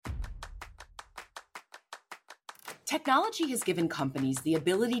Technology has given companies the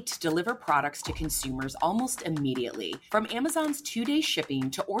ability to deliver products to consumers almost immediately. From Amazon's 2-day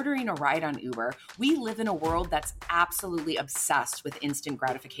shipping to ordering a ride on Uber, we live in a world that's absolutely obsessed with instant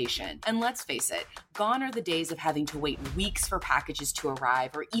gratification. And let's face it, gone are the days of having to wait weeks for packages to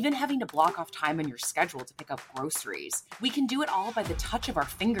arrive or even having to block off time in your schedule to pick up groceries. We can do it all by the touch of our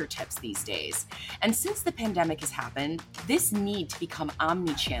fingertips these days. And since the pandemic has happened, this need to become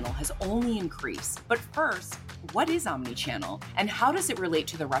omni-channel has only increased. But first, what is omnichannel and how does it relate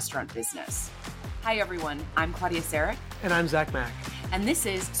to the restaurant business? Hi everyone, I'm Claudia Sarek. And I'm Zach Mack. And this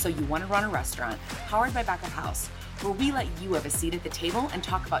is So You Want to Run a Restaurant, powered by Back of House, where we let you have a seat at the table and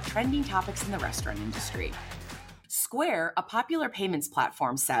talk about trending topics in the restaurant industry. Square, a popular payments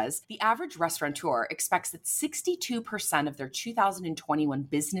platform, says the average restaurateur expects that 62% of their 2021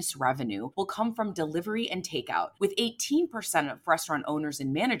 business revenue will come from delivery and takeout, with 18% of restaurant owners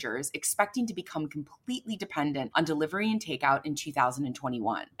and managers expecting to become completely dependent on delivery and takeout in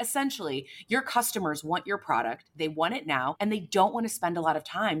 2021. Essentially, your customers want your product, they want it now, and they don't want to spend a lot of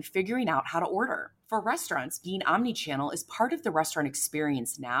time figuring out how to order. For restaurants, being omnichannel is part of the restaurant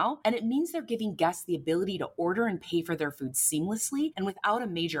experience now, and it means they're giving guests the ability to order and pay for their food seamlessly and without a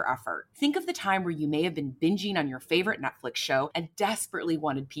major effort. Think of the time where you may have been binging on your favorite Netflix show and desperately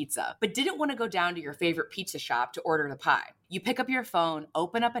wanted pizza, but didn't want to go down to your favorite pizza shop to order the pie. You pick up your phone,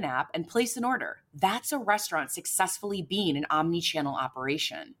 open up an app, and place an order. That's a restaurant successfully being an omni-channel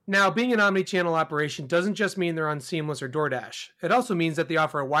operation. Now, being an omni-channel operation doesn't just mean they're on Seamless or DoorDash. It also means that they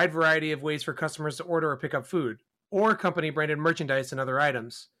offer a wide variety of ways for customers to order or pick up food, or company-branded merchandise and other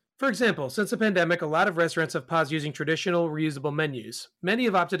items. For example, since the pandemic, a lot of restaurants have paused using traditional reusable menus. Many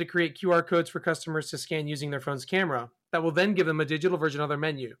have opted to create QR codes for customers to scan using their phone's camera that will then give them a digital version of their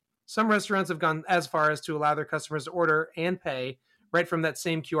menu. Some restaurants have gone as far as to allow their customers to order and pay right from that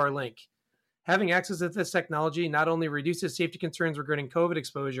same QR link. Having access to this technology not only reduces safety concerns regarding COVID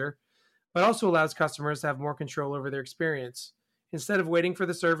exposure, but also allows customers to have more control over their experience. Instead of waiting for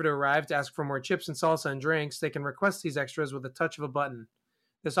the server to arrive to ask for more chips and salsa and drinks, they can request these extras with a touch of a button.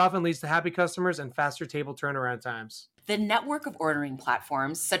 This often leads to happy customers and faster table turnaround times. The network of ordering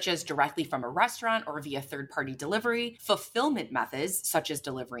platforms, such as directly from a restaurant or via third-party delivery, fulfillment methods, such as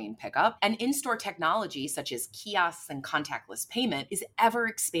delivery and pickup, and in-store technology, such as kiosks and contactless payment, is ever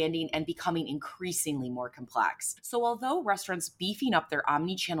expanding and becoming increasingly more complex. So although restaurants beefing up their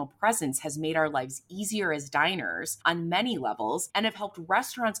omni-channel presence has made our lives easier as diners on many levels and have helped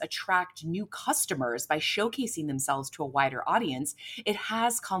restaurants attract new customers by showcasing themselves to a wider audience, it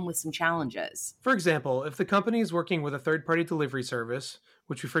has come with some challenges. For example, if the company is working with a third-party delivery service,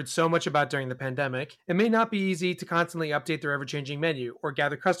 which we've heard so much about during the pandemic, it may not be easy to constantly update their ever-changing menu or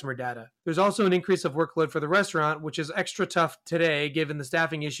gather customer data. There's also an increase of workload for the restaurant, which is extra tough today given the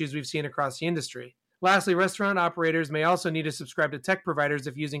staffing issues we've seen across the industry. Lastly, restaurant operators may also need to subscribe to tech providers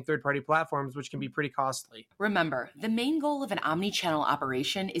if using third-party platforms, which can be pretty costly. Remember, the main goal of an omni-channel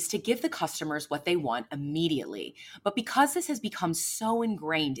operation is to give the customers what they want immediately. But because this has become so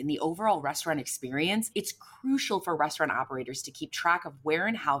ingrained in the overall restaurant experience, it's crucial for restaurant operators to keep track of where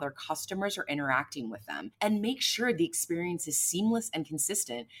and how their customers are interacting with them and make sure the experience is seamless and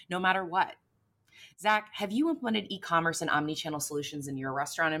consistent no matter what. Zach, have you implemented e-commerce and omni-channel solutions in your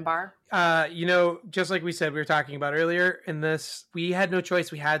restaurant and bar? Just like we said, we were talking about earlier in this, we had no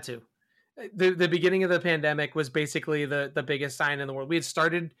choice. We had to. The beginning of the pandemic was basically the biggest sign in the world. We had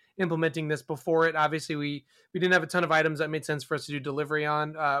started implementing this before it. Obviously, we didn't have a ton of items that made sense for us to do delivery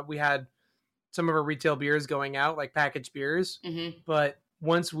on. We had some of our retail beers going out, like packaged beers. Mm-hmm. But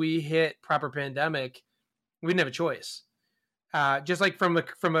once we hit proper pandemic, we didn't have a choice. Just like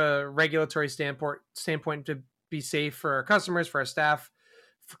from a regulatory standpoint to be safe for our customers, for our staff,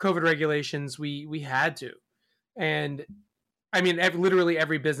 for COVID regulations, we had to. And I mean, literally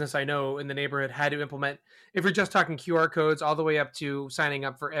every business I know in the neighborhood had to implement, if you're just talking QR codes, all the way up to signing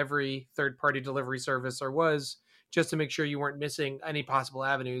up for every third-party delivery service there was, just to make sure you weren't missing any possible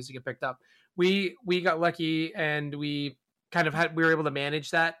avenues to get picked up. We got lucky and we were able to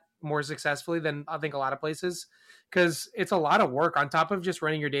manage that more successfully than I think a lot of places, because it's a lot of work on top of just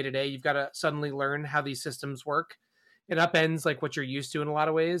running your day-to-day. You've got to suddenly learn how these systems work. It upends like what you're used to in a lot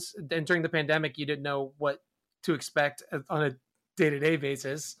of ways. And during the pandemic, you didn't know what to expect on a day-to-day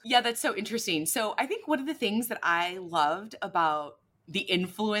basis. Yeah, that's so interesting. So I think one of the things that I loved about the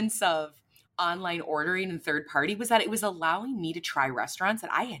influence of online ordering and third party was that it was allowing me to try restaurants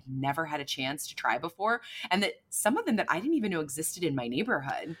that I had never had a chance to try before, and that some of them that I didn't even know existed in my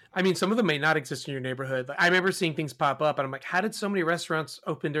neighborhood. I mean, some of them may not exist in your neighborhood. Like, I remember seeing things pop up and I'm like, how did so many restaurants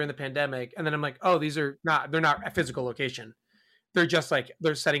open during the pandemic? And then I'm like, oh, they're not a physical location. they're just like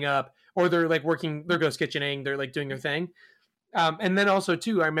they're setting up, or they're like working, they're ghost kitchening, they're like doing their thing. And then also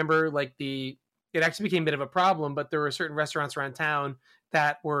too, I remember like it actually became a bit of a problem, but there were certain restaurants around town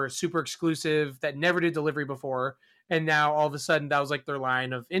that were super exclusive that never did delivery before, and now all of a sudden that was like their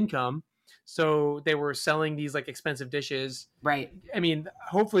line of income. So they were selling these like expensive dishes. Right. I mean,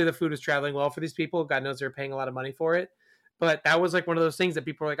 hopefully the food was traveling well for these people. God knows they're paying a lot of money for it. But that was like one of those things that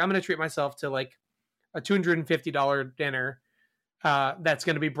people were like, I'm going to treat myself to like a $250 dinner that's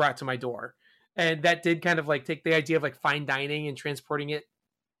going to be brought to my door. And that did kind of like take the idea of like fine dining and transporting it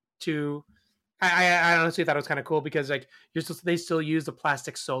to. I honestly thought it was kind of cool because like they still use the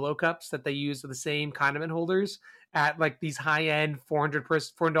plastic solo cups that they use for the same condiment holders at like these high end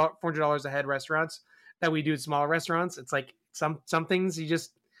 $400 a head restaurants that we do at smaller restaurants. It's like some things you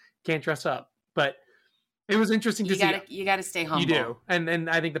just can't dress up, but it was interesting to see. You got to stay humble. You do, and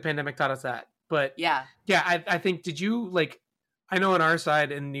I think the pandemic taught us that. But yeah. I think, did you like? I know on our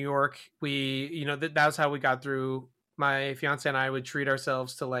side in New York, we that was how we got through. My fiance and I would treat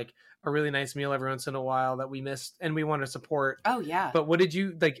ourselves to like a really nice meal every once in a while that we missed and we want to support. Oh yeah. But what did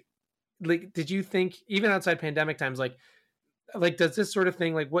you like did you think even outside pandemic times, like does this sort of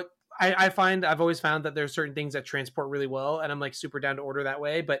thing, like what I've always found that there's certain things that transport really well and I'm like super down to order that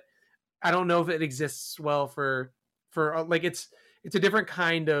way, but I don't know if it exists well for like it's a different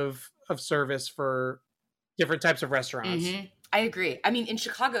kind of service for different types of restaurants. Mm-hmm. I agree. I mean, in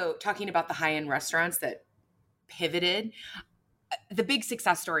Chicago, talking about the high-end restaurants that pivoted, the big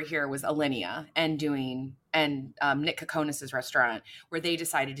success story here was Alinea and Nick Kokonas's restaurant, where they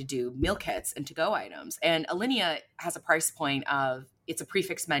decided to do meal kits and to-go items. And Alinea has a price point of, it's a prix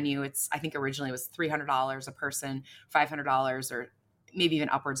fixe menu. I think originally it was $300 a person, $500, or maybe even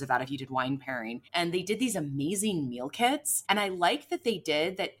upwards of that if you did wine pairing. And they did these amazing meal kits. And I like that they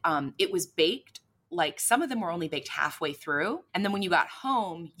did that. It was baked. Like some of them were only baked halfway through. And then when you got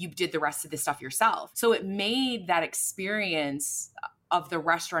home, you did the rest of the stuff yourself. So it made that experience of the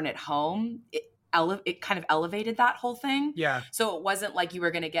restaurant at home, it kind of elevated that whole thing. Yeah. So it wasn't like you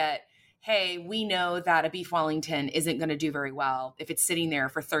were going to get, hey, we know that a beef Wellington isn't going to do very well if it's sitting there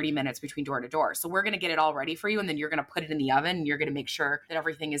for 30 minutes between door to door. So we're going to get it all ready for you. And then you're going to put it in the oven and you're going to make sure that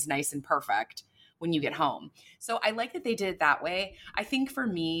everything is nice and perfect when you get home. So I like that they did it that way. I think for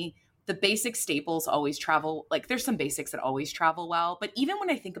me, the basic staples always travel. Like there's some basics that always travel well, but even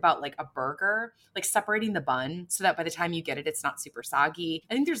when I think about like a burger, like separating the bun so that by the time you get it, it's not super soggy.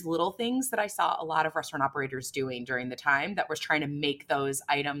 I think there's little things that I saw a lot of restaurant operators doing during the time that was trying to make those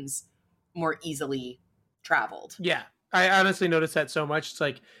items more easily traveled. Yeah. I honestly noticed that so much. It's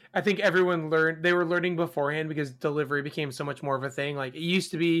like, I think everyone they were learning beforehand because delivery became so much more of a thing. Like it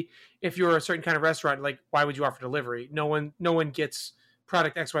used to be, if you're a certain kind of restaurant, like why would you offer delivery? No one gets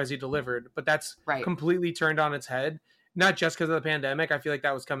product XYZ delivered, but that's completely turned on its head. Not just because of the pandemic. I feel like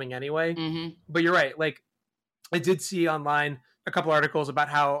that was coming anyway. Mm-hmm. But you're right. Like I did see online a couple articles about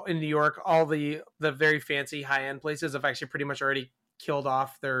how in New York, all the very fancy high end places have actually pretty much already killed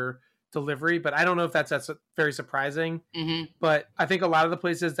off their delivery. But I don't know if that's very surprising. Mm-hmm. But I think a lot of the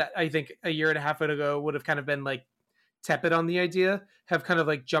places that I think a year and a half ago would have kind of been like tepid on the idea have kind of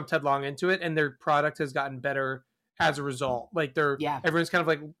like jumped headlong into it, and their product has gotten better as a result. Like everyone's kind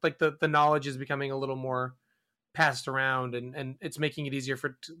of like the knowledge is becoming a little more passed around, and it's making it easier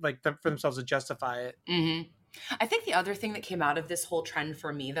for themselves to justify it. Mm-hmm. I think the other thing that came out of this whole trend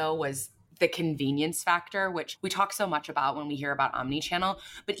for me though was the convenience factor, which we talk so much about when we hear about omnichannel,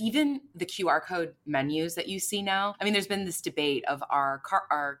 but even the QR code menus that you see now. I mean, there's been this debate of our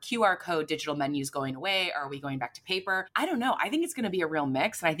QR code digital menus going away. Are we going back to paper? I don't know. I think it's going to be a real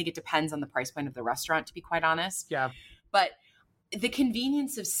mix. And I think it depends on the price point of the restaurant, to be quite honest. Yeah. But the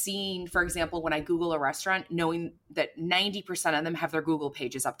convenience of seeing, for example, when I Google a restaurant, knowing that 90% of them have their Google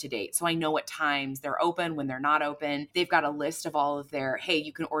pages up to date. So I know what times they're open, when they're not open. They've got a list of all of their, hey,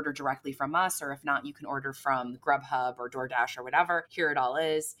 you can order directly from us, or if not, you can order from Grubhub or DoorDash or whatever. Here it all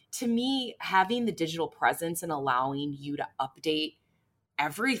is. To me, having the digital presence and allowing you to update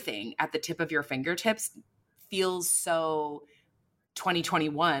everything at the tip of your fingertips feels so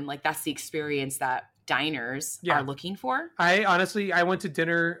 2021. Like that's the experience that diners are looking for. I went to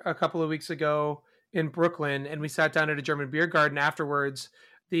dinner a couple of weeks ago in Brooklyn, and we sat down at a German beer garden afterwards.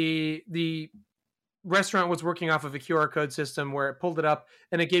 The restaurant was working off of a QR code system where it pulled it up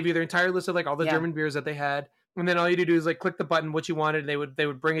and it gave you their entire list of like all the German beers that they had. And then all you do is like click the button, what you wanted, and they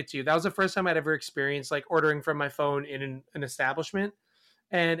would bring it to you. That was the first time I'd ever experienced like ordering from my phone in an establishment.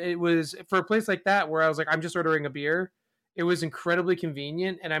 And it was for a place like that where I was like, I'm just ordering a beer. It was incredibly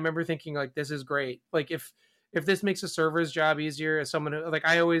convenient. And I remember thinking like, this is great. Like if this makes a server's job easier, as someone who, like,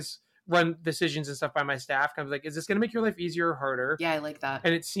 I always run decisions and stuff by my staff. Kind of like, is this going to make your life easier or harder? Yeah, I like that.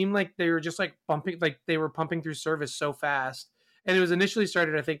 And it seemed like they were just like they were pumping through service so fast. And it was initially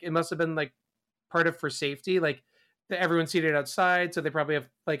started, I think it must have been like part of for safety, like everyone's seated outside, so they probably have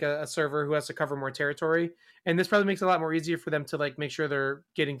like a server who has to cover more territory, and this probably makes it a lot more easier for them to like make sure they're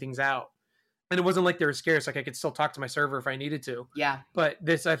getting things out. And it wasn't like they were scarce, like I could still talk to my server if I needed to. Yeah. But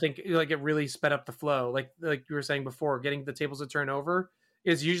this, I think, like it really sped up the flow, like you were saying before, getting the tables to turn over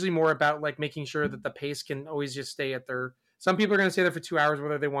is usually more about like making sure that the pace can always just stay at their, some people are going to stay there for 2 hours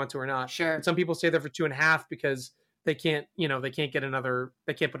whether they want to or not. Sure. And some people stay there for 2.5 because they can't, they can't get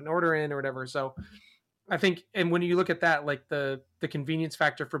they can't put an order in or whatever. So I think, and when you look at that, like the convenience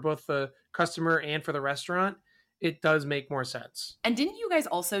factor for both the customer and for the restaurant, it does make more sense. And didn't you guys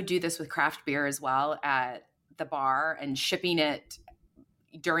also do this with craft beer as well at the bar and shipping it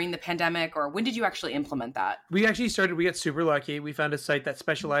during the pandemic? Or when did you actually implement that? We got super lucky. We found a site that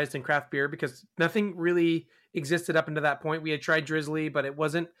specialized in craft beer because nothing really existed up until that point. We had tried Drizzly, but it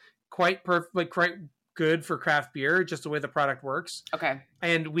wasn't quite perfect, like quite good for craft beer, just the way the product works. Okay.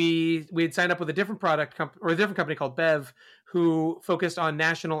 And we had signed up with a different a different company called Bev, who focused on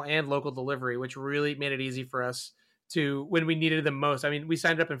national and local delivery, which really made it easy for us to, when we needed them most. I mean, we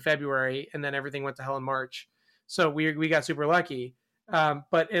signed up in February and then everything went to hell in March. So we got super lucky.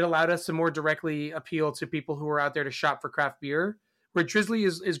 But it allowed us to more directly appeal to people who are out there to shop for craft beer, where Drizzly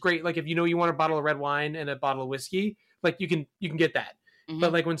is great. Like if you want a bottle of red wine and a bottle of whiskey, like you can get that. Mm-hmm.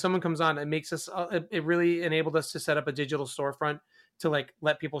 But like when someone comes on, it really enabled us to set up a digital storefront to like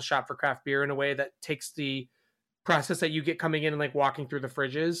let people shop for craft beer in a way that takes the process that you get coming in and like walking through the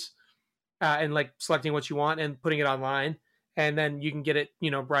fridges and like selecting what you want and putting it online. And then you can get it,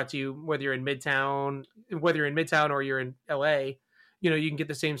 brought to you, whether you're in Midtown or you're in LA, you can get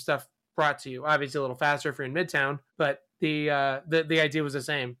the same stuff brought to you. Obviously a little faster if you're in Midtown, but the idea was the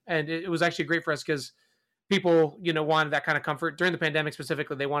same. And it was actually great for us because people, wanted that kind of comfort during the pandemic.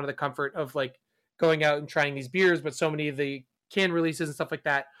 Specifically, they wanted the comfort of like going out and trying these beers, but so many of the can releases and stuff like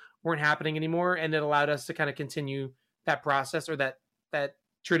that weren't happening anymore. And it allowed us to kind of continue that process or that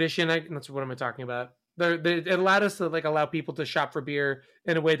tradition. That's what am I talking about? It allowed us to like allow people to shop for beer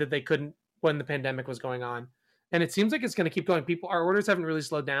in a way that they couldn't when the pandemic was going on. And it seems like it's going to keep going. Our orders haven't really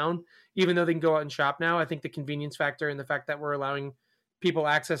slowed down, even though they can go out and shop now. I think the convenience factor and the fact that we're allowing people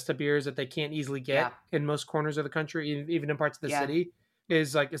access to beers that they can't easily get in most corners of the country, even in parts of the city,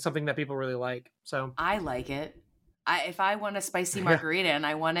 is something that people really like. So I like it. If I want a spicy margarita and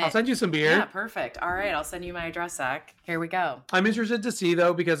I want it, I'll send you some beer. Yeah, perfect. All right, I'll send you my address, Zach. Here we go. I'm interested to see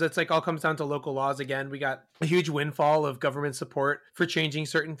though, because it's like all comes down to local laws again. We got a huge windfall of government support for changing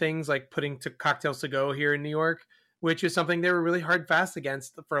certain things, like putting cocktails to go here in New York, which is something they were really hard fast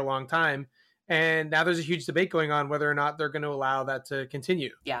against for a long time. And now there's a huge debate going on whether or not they're going to allow that to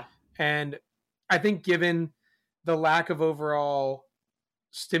continue. Yeah. And I think given the lack of overall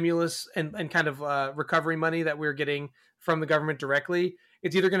stimulus and kind of recovery money that we're getting from the government directly,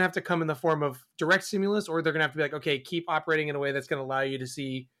 it's either going to have to come in the form of direct stimulus, or they're going to have to be like, okay, keep operating in a way that's going to allow you to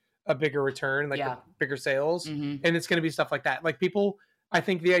see a bigger return, like bigger sales. Mm-hmm. And it's going to be stuff like that. Like people, I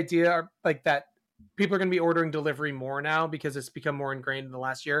think the idea like that people are going to be ordering delivery more now because it's become more ingrained in the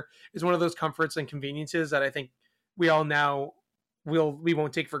last year is one of those comforts and conveniences that I think we all now we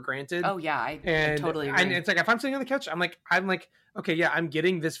won't take for granted. Oh yeah. I totally agree. And it's like, if I'm sitting on the couch, I'm like, okay, yeah, I'm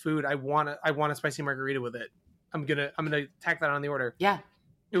getting this food. I want a spicy margarita with it. I'm going to tack that on the order. Yeah.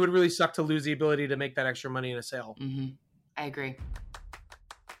 It would really suck to lose the ability to make that extra money in a sale. Mm-hmm. I agree.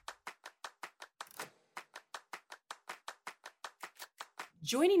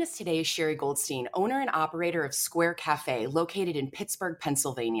 Joining us today is Sherry Goldstein, owner and operator of Square Cafe, located in Pittsburgh,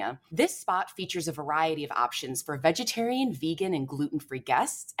 Pennsylvania. This spot features a variety of options for vegetarian, vegan, and gluten-free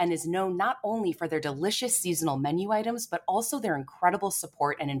guests, and is known not only for their delicious seasonal menu items, but also their incredible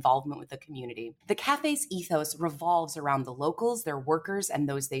support and involvement with the community. The cafe's ethos revolves around the locals, their workers, and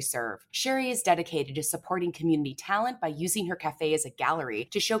those they serve. Sherry is dedicated to supporting community talent by using her cafe as a gallery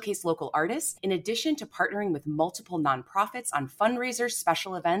to showcase local artists, in addition to partnering with multiple nonprofits on fundraisers, special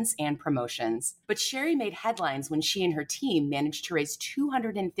events, and promotions. But Sherry made headlines when she and her team managed to raise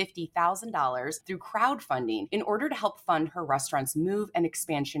 $250,000 through crowdfunding in order to help fund her restaurant's move and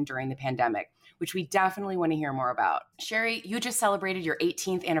expansion during the pandemic, which we definitely want to hear more about. Sherry, you just celebrated your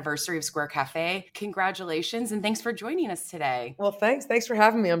 18th anniversary of Square Cafe. Congratulations, and thanks for joining us today. Well, thanks. Thanks for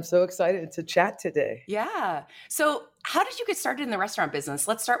having me. I'm so excited to chat today. Yeah. So how did you get started in the restaurant business?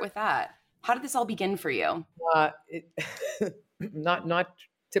 Let's start with that. How did this all begin for you? Not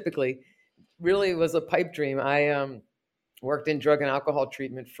typically. Really was a pipe dream. I worked in drug and alcohol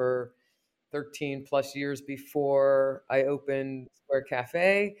treatment for 13 plus years before I opened Square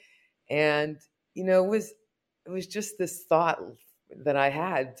Cafe. And, it was just this thought that I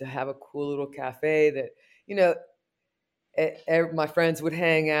had to have a cool little cafe that, you know, my friends would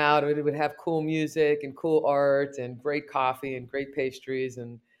hang out, and it would have cool music and cool art and great coffee and great pastries.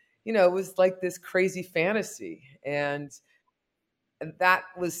 And, it was like this crazy fantasy. And that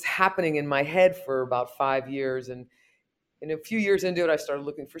was happening in my head for about 5 years. And a few years into it, I started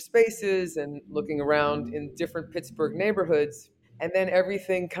looking for spaces and looking around in different Pittsburgh neighborhoods. And then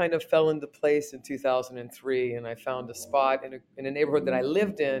everything kind of fell into place in 2003. And I found a spot in a neighborhood that I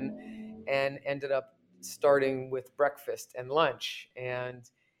lived in, and ended up starting with breakfast and lunch. And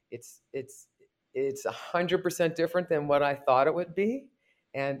it's 100% different than what I thought it would be.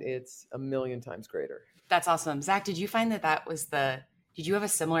 And it's a million times greater. That's awesome. Zach, did you find did you have a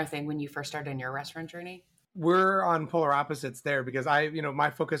similar thing when you first started in your restaurant journey? We're on polar opposites there, because my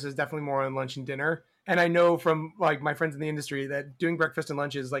focus is definitely more on lunch and dinner. And I know from like my friends in the industry that doing breakfast and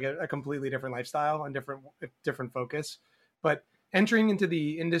lunch is like a completely different lifestyle and different focus. But entering into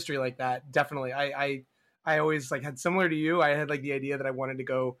the industry like that, definitely, I always like had, similar to you, I had like the idea that I wanted to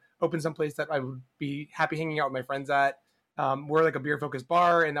go open some place that I would be happy hanging out with my friends at. We're like a beer focused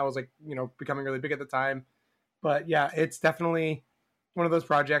bar, and that was like, becoming really big at the time. But yeah, it's definitely one of those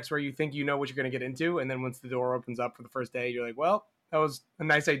projects where you think you know what you're going to get into, and then once the door opens up for the first day, you're like, well, that was a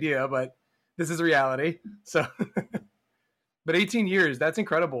nice idea, but this is reality. So, but 18 years, that's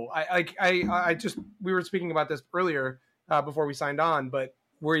incredible. We were speaking about this earlier before we signed on, but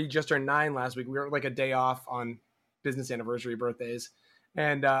we just turned 9 last week. We were like a day off on business anniversary birthdays.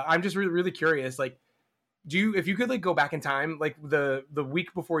 And I'm just really, really curious, like, if you could like go back in time, like the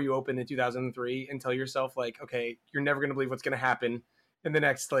week before you opened in 2003, and tell yourself like, okay, you're never going to believe what's going to happen in the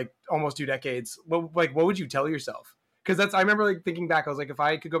next like almost 2 decades, what would you tell yourself? Because I remember like thinking back, I was like, if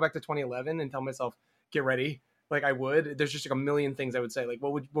I could go back to 2011 and tell myself, get ready, like I would, there's just like a million things I would say. Like,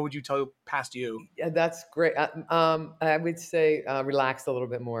 what would you tell past you? Yeah, that's great. I would say relax a little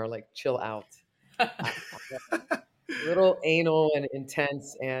bit more, like chill out. A little anal and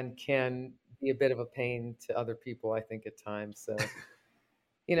intense, and can be a bit of a pain to other people, I think, at times. So,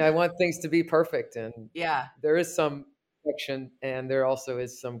 I want things to be perfect, and Yeah. there is some perfection, and there also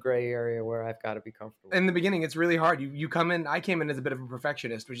is some gray area where I've got to be comfortable. In the beginning, it's really hard. You come in, I came in as a bit of a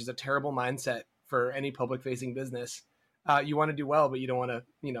perfectionist, which is a terrible mindset for any public facing business. You want to do well, but you don't want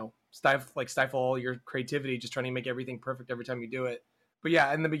to, stifle all your creativity, just trying to make everything perfect every time you do it. But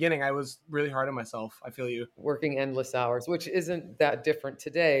yeah, in the beginning, I was really hard on myself. I feel you. Working endless hours, which isn't that different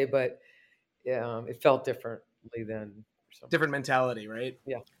today, but it felt differently then. Different mentality, right?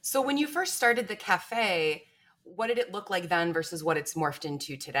 Yeah. So when you first started the cafe, what did it look like then versus what it's morphed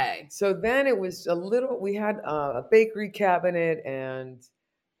into today? So then it was we had a bakery cabinet, and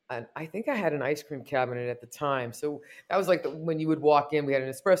I think I had an ice cream cabinet at the time. So that was like when you would walk in, we had an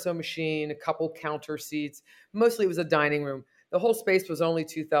espresso machine, a couple counter seats. Mostly it was a dining room. The whole space was only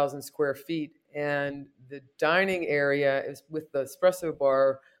 2,000 square feet. And the dining area with the espresso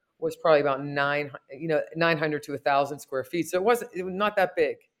bar was probably about 900 to 1,000 square feet. So it was not that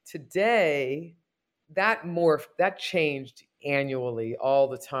big. Today, that changed annually all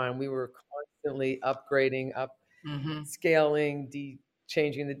the time. We were constantly upgrading, scaling,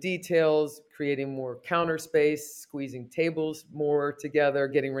 changing the details, creating more counter space, squeezing tables more together,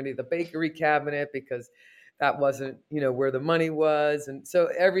 getting rid of the bakery cabinet because that wasn't, where the money was. And so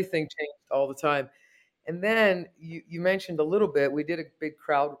everything changed all the time. And then you mentioned a little bit, we did a big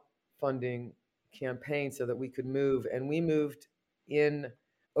crowdfunding campaign so that we could move. And we moved in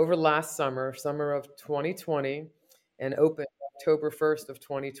over last summer of 2020, and opened October 1st of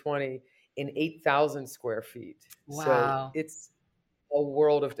 2020 in 8,000 square feet. Wow. So it's a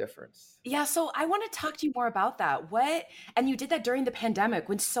world of difference. Yeah. So I want to talk to you more about that. And you did that during the pandemic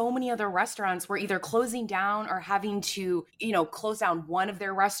when so many other restaurants were either closing down or having to, close down one of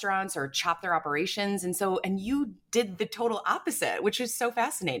their restaurants or chop their operations. And you did the total opposite, which is so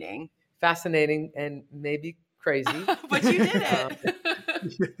fascinating. Fascinating and maybe crazy. But you did it.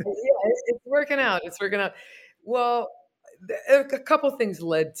 Yeah, it's working out. Well, a couple things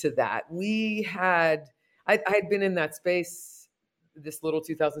led to that. I had been in that space, this little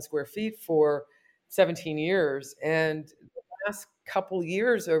 2,000 square feet, for 17 years. And the last couple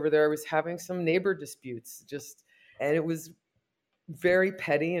years over there, I was having some neighbor disputes, and it was very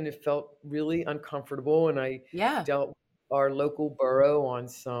petty, and it felt really uncomfortable. And I dealt with our local borough on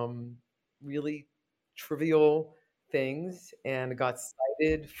some really trivial things, and got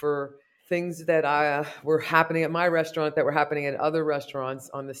cited for things that were happening at my restaurant that were happening at other restaurants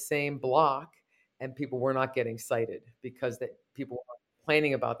on the same block. And people were not getting cited because people were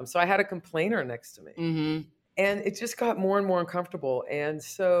complaining about them. So I had a complainer next to me. Mm-hmm. And it just got more and more uncomfortable. And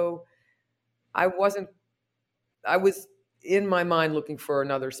so I wasn't, I was in my mind looking for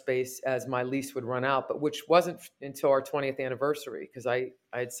another space as my lease would run out, but which wasn't until our 20th anniversary because I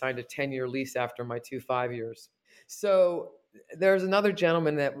had signed a 10-year lease after my 2 5 years. So there's another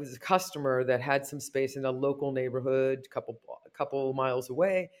gentleman that was a customer that had some space in a local neighborhood, a couple miles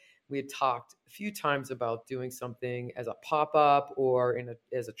away. We had talked a few times about doing something as a pop-up or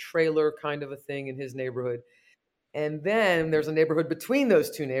as a trailer kind of a thing in his neighborhood. And then there's a neighborhood between those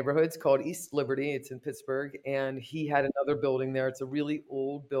two neighborhoods called East Liberty. It's in Pittsburgh. And he had another building there. It's a really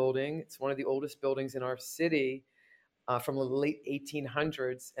old building. It's one of the oldest buildings in our city from the late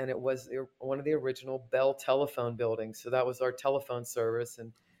 1800s. And it was one of the original Bell telephone buildings. So that was our telephone service.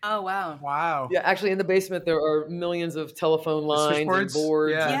 And oh, wow. Wow. yeah, actually in the basement, there are millions of telephone lines and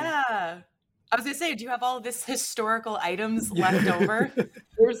boards. Yeah. I was going to say, do you have all of this historical items left over?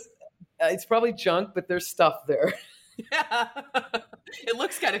 It's probably junk, but there's stuff there. Yeah. It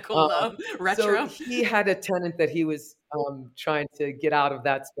looks kind of cool though. Retro. So he had a tenant that he was trying to get out of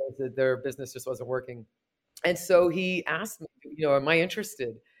that space, that their business just wasn't working. And so he asked me, am I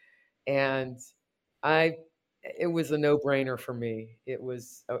interested? And it was a no-brainer for me. It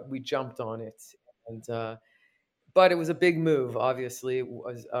was, we jumped on it. And, but it was a big move, obviously. It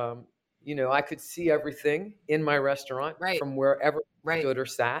was, I could see everything in my restaurant from wherever I stood or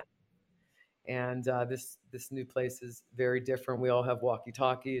sat. And this new place is very different. We all have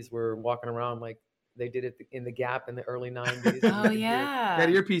walkie-talkies. We're walking around like they did it in the Gap in the early 90s. Oh, yeah. Got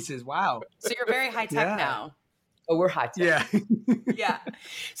earpieces. Wow. So you're very high tech now. Oh, we're high tech. Yeah. Yeah.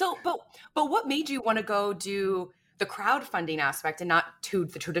 So, but what made you want to go do the crowdfunding aspect and not to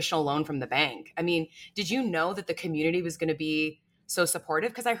the traditional loan from the bank? I mean, did you know that the community was going to be so supportive?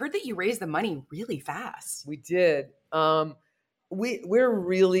 Because I heard that you raised the money really fast. We did. We're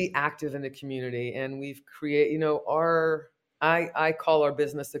really active in the community, and we've created, I call our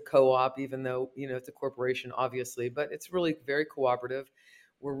business a co-op, even though, it's a corporation, obviously, but it's really very cooperative.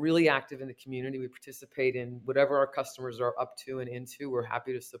 We're really active in the community. We participate in whatever our customers are up to and into. We're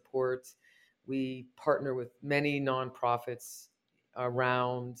happy to support. We partner with many nonprofits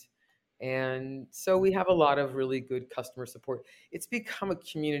around. And so we have a lot of really good customer support. It's become a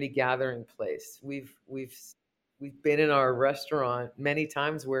community gathering place. We've been in our restaurant many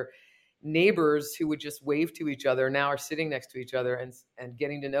times where neighbors who would just wave to each other now are sitting next to each other and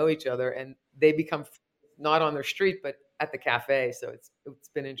getting to know each other, and they become not on their street but at the cafe. So it's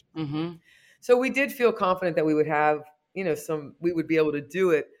been interesting. Mm-hmm. So we did feel confident that we would have we would be able to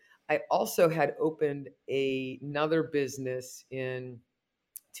do it. I also had opened another business in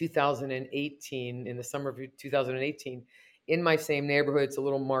 2018, in the summer of 2018, in my same neighborhood. It's a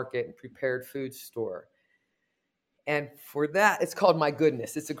little market and prepared food store. And for that, it's called My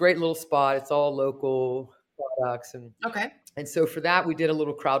Goodness. It's a great little spot. It's all local products. And so for that, we did a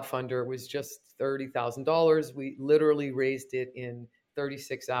little crowdfunder. It was just $30,000. We literally raised it in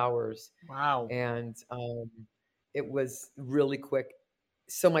 36 hours. Wow. And it was really quick.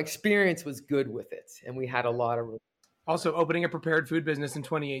 So my experience was good with it. And we had a lot of... Also, opening a prepared food business in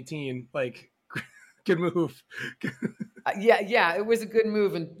 2018, good move. Yeah, it was a good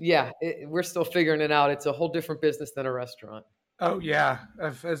move. And we're still figuring it out. It's a whole different business than a restaurant. Oh, yeah.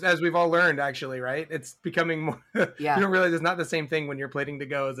 As we've all learned, actually, right? It's becoming more... Yeah. You don't realize it's not the same thing when you're plating to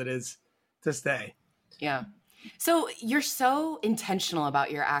go as it is to stay. Yeah. So you're so intentional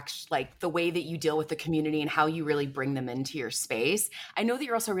about your the way that you deal with the community and how you really bring them into your space. I know that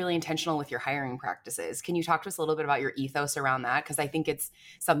you're also really intentional with your hiring practices. Can you talk to us a little bit about your ethos around that? Because I think it's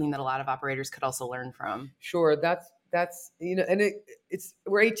something that a lot of operators could also learn from. Sure. That's and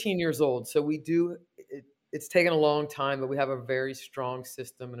we're 18 years old. So it's taken a long time, but we have a very strong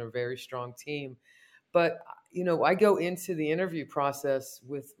system and a very strong team. But, I go into the interview process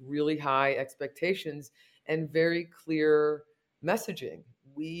with really high expectations and very clear messaging.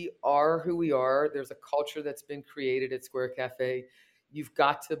 We are who we are. There's a culture that's been created at Square Cafe. You've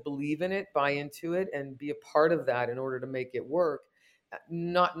got to believe in it, buy into it, and be a part of that in order to make it work.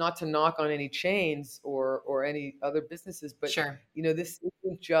 Not to knock on any chains or any other businesses, but sure. This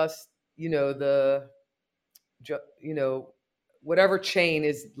isn't just whatever chain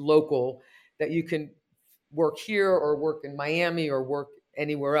is local that you can work here or work in Miami or work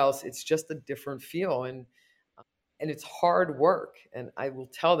anywhere else. It's just a different feel, and it's hard work. And I will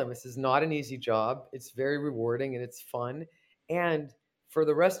tell them this is not an easy job. It's very rewarding and it's fun. And for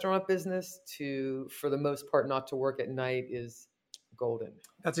the restaurant business for the most part, not to work at night is golden.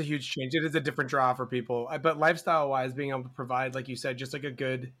 That's a huge change. It is a different draw for people. But lifestyle wise, being able to provide, like you said, just like a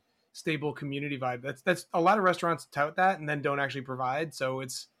good, stable community vibe. That's a lot of restaurants tout that and then don't actually provide. So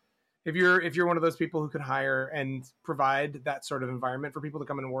it's, if you're one of those people who can hire and provide that sort of environment for people to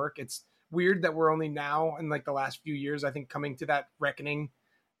come and work, it's weird that we're only now in like the last few years, I think, coming to that reckoning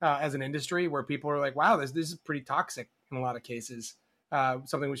as an industry where people are like, wow, this is pretty toxic in a lot of cases.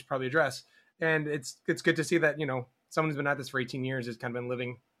 Something we should probably address. And it's good to see that, you know, someone who's been at this for 18 years has kind of been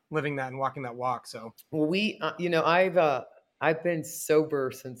living that and walking that walk. So, well, I've been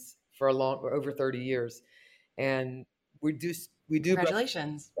sober for over 30 years, and we do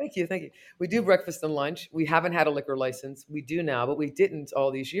Congratulations. Thank you. We do breakfast and lunch. We haven't had a liquor license. We do now, but we didn't all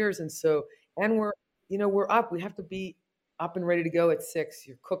these years. And so, and we're up. We have to be up and ready to go at 6.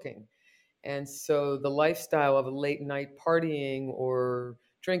 You're cooking. And so the lifestyle of a late night partying or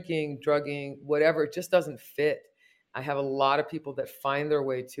drinking, drugging, whatever, it just doesn't fit. I have a lot of people that find their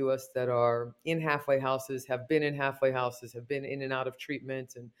way to us that are in halfway houses, have been in halfway houses, have been in and out of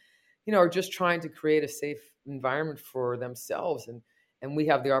treatment, and, you know, are just trying to create a safe environment for themselves. And we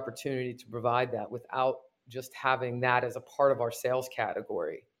have the opportunity to provide that without just having that as a part of our sales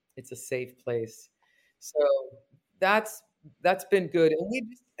category. It's a safe place. So that's been good. And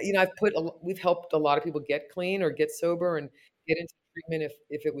we've helped a lot of people get clean or get sober and get into treatment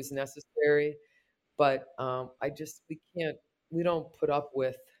if it was necessary. But we don't put up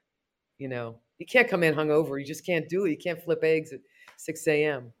with, you can't come in hungover. You just can't do it. You can't flip eggs at 6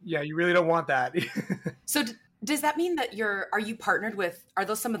 a.m. Yeah, you really don't want that. So does that mean that are you partnered with, are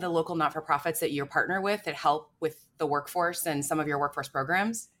those some of the local not-for-profits that you're partner with that help with the workforce and some of your workforce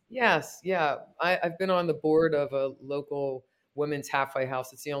programs? Yes. Yeah. I've been on the board of a local women's halfway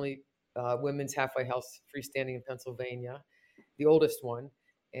house. It's the only women's halfway house freestanding in Pennsylvania, the oldest one.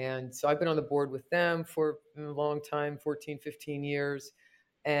 And so I've been on the board with them for a long time, 14, 15 years.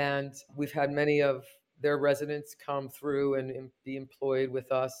 And we've had many of their residents come through and be employed with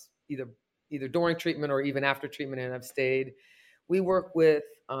us, either during treatment or even after treatment, and have stayed. We work with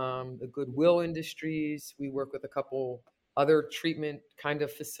the Goodwill Industries. We work with a couple other treatment kind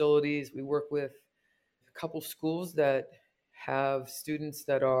of facilities. We work with a couple schools that have students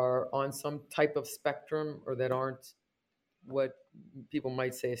that are on some type of spectrum or that aren't what people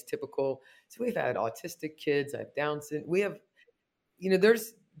might say is typical. So we've had autistic kids, I have Down syndrome. We have,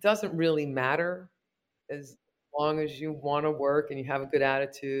 doesn't really matter as long as you want to work and you have a good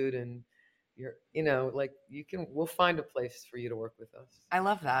attitude and we'll find a place for you to work with us. I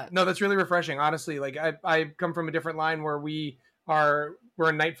love that. No, that's really refreshing. Honestly, like I come from a different line where we're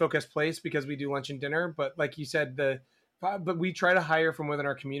a night focused place because we do lunch and dinner. But like you said, but we try to hire from within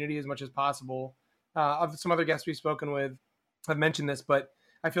our community as much as possible. Of some other guests we've spoken with, I've mentioned this, but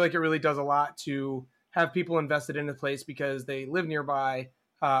I feel like it really does a lot to have people invested in the place because they live nearby,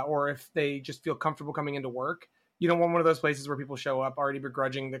 or if they just feel comfortable coming into work. You don't want one of those places where people show up already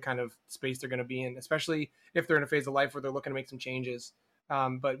begrudging the kind of space they're going to be in, especially if they're in a phase of life where they're looking to make some changes.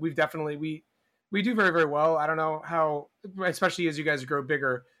 But we do very, very well. I don't know how, especially as you guys grow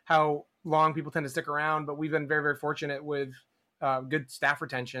bigger, how long people tend to stick around, but we've been very, very fortunate with good staff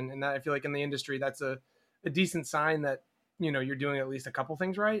retention. And that, I feel like in the industry, that's a decent sign that, you're doing at least a couple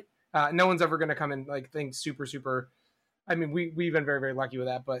things right. No one's ever going to come in like think super, super. I mean, we've been very, very lucky with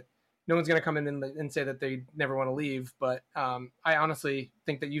that, but no one's going to come in and say that they never want to leave. But I honestly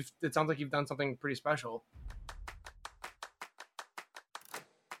think that it sounds like you've done something pretty special.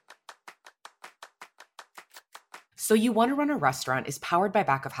 So You Want to Run a Restaurant is powered by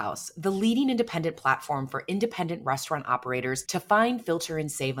Back of House, the leading independent platform for independent restaurant operators to find, filter,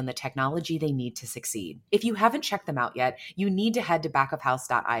 and save on the technology they need to succeed. If you haven't checked them out yet, you need to head to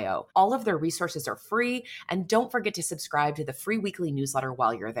backofhouse.io. All of their resources are free, and don't forget to subscribe to the free weekly newsletter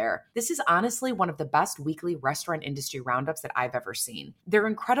while you're there. This is honestly one of the best weekly restaurant industry roundups that I've ever seen. Their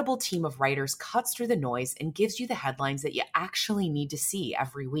incredible team of writers cuts through the noise and gives you the headlines that you actually need to see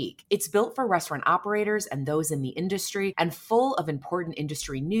every week. It's built for restaurant operators and those in the industry, and full of important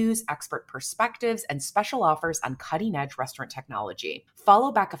industry news, expert perspectives, and special offers on cutting-edge restaurant technology.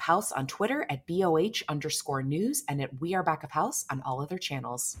 Follow Back of House on Twitter at BOH_news and at We Are Back of House on all other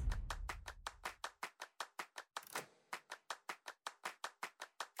channels.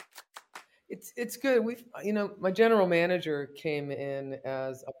 It's good. My general manager came in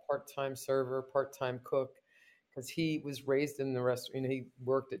as a part-time server, part-time cook, because he was raised in the restaurant. He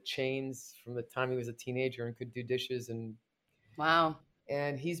worked at chains from the time he was a teenager and could do dishes. And wow.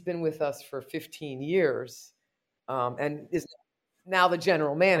 And he's been with us for 15 years, and is now the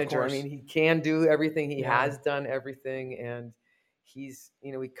general manager. I mean, he can do everything. He has done everything, and he's,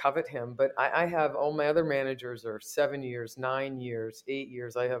 we covet him. But I have all my other managers are 7 years, 9 years, 8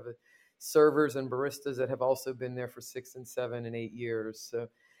 years. I have servers and baristas that have also been there for 6 and 7 and 8 years. So.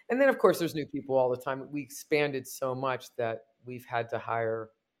 And then, of course, there's new people all the time. We expanded so much that we've had to hire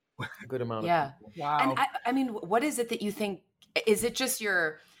a good amount of people. Wow. And I mean, what is it that you think? Is it just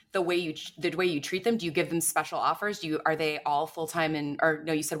the way you treat them? Do you give them special offers? Are they all full-time or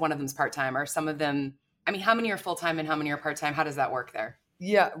no, you said one of them's part-time, or some of them, I mean, how many are full-time and how many are part-time? How does that work there?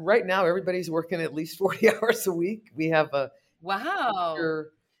 Yeah, right now everybody's working at least 40 hours a week. We have Wow.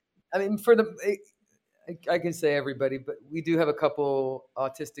 I mean, I can say everybody, but we do have a couple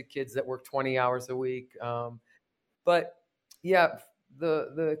autistic kids that work 20 hours a week. But yeah,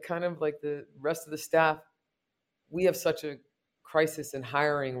 the kind of like the rest of the staff, we have such a crisis in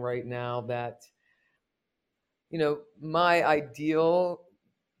hiring right now that, my ideal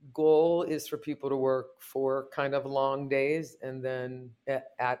goal is for people to work 4 kind of long days and then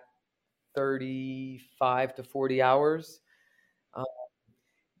at 35 to 40 hours.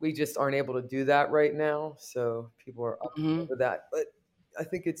 We just aren't able to do that right now. So people are up over that. But I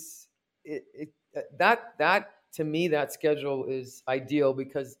think that to me, that schedule is ideal,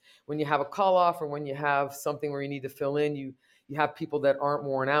 because when you have a call off or when you have something where you need to fill in, you have people that aren't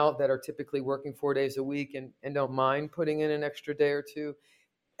worn out, that are typically working 4 days a week and don't mind putting in an extra day or two.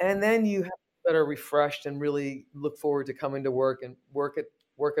 And then you have people that are refreshed and really look forward to coming to work and work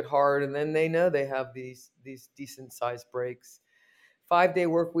it hard. And then they know they have these decent sized breaks. 5-day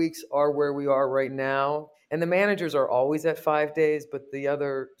work weeks are where we are right now. And the managers are always at 5 days, but the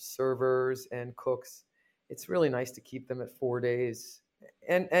other servers and cooks, it's really nice to keep them at 4 days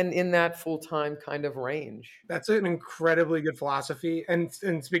and in that full-time kind of range. That's an incredibly good philosophy. And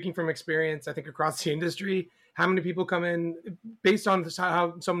speaking from experience, I think across the industry, how many people come in based on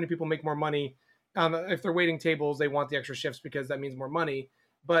how so many people make more money. If they're waiting tables, they want the extra shifts because that means more money.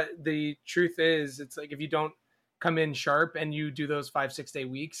 But the truth is, it's like, if you don't come in sharp and you do those 5-6 day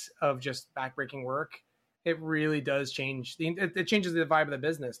weeks of just backbreaking work, it really does change. It changes the vibe of the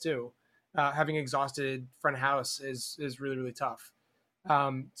business too. Having exhausted front of house is really, really tough.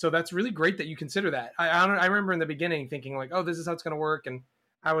 So that's really great that you consider that. I remember in the beginning thinking like, oh, this is how it's going to work. And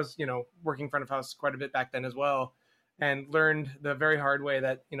I was, working front of house quite a bit back then as well, and learned the very hard way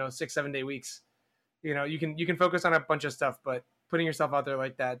that, 6-7 day weeks, you can focus on a bunch of stuff, but putting yourself out there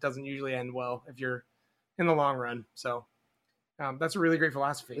like that doesn't usually end well if you're in the long run. So that's a really great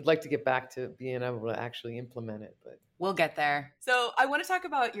philosophy. We'd like to get back to being able to actually implement it, but we'll get there. So I want to talk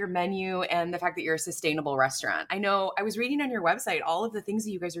about your menu and the fact that you're a sustainable restaurant. I know I was reading on your website all of the things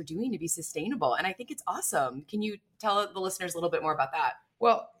that you guys are doing to be sustainable, and I think it's awesome. Can you tell the listeners a little bit more about that?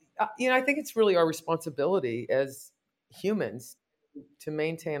 Well, I think it's really our responsibility as humans to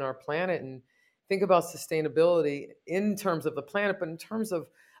maintain our planet and think about sustainability in terms of the planet, but in terms of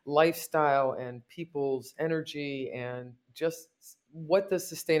lifestyle and people's energy and just what does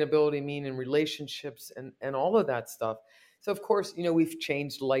sustainability mean in relationships and all of that stuff. So of course, we've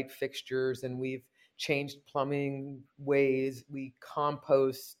changed light fixtures and we've changed plumbing ways. We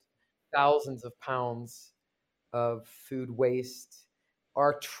compost thousands of pounds of food waste.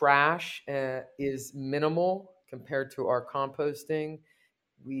 Our trash is minimal compared to our composting.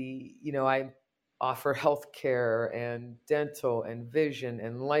 I offer healthcare and dental and vision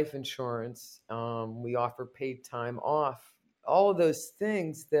and life insurance. We offer paid time off. All of those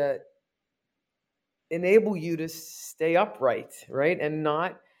things that enable you to stay upright, right, and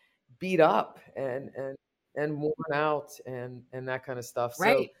not beat up and worn out and that kind of stuff.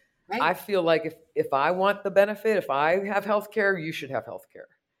 Right. So I feel like if I want the benefit, if I have healthcare, you should have healthcare.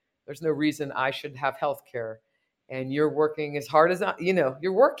 There's no reason I should have healthcare, and you're working as hard as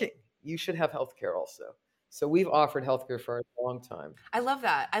you're working. You should have healthcare also. So we've offered healthcare for a long time. I love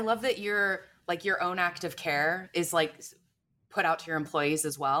that. I love that your own act of care is put out to your employees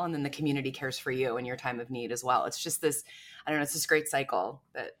as well. And then the community cares for you in your time of need as well. It's just this, I don't know, it's this great cycle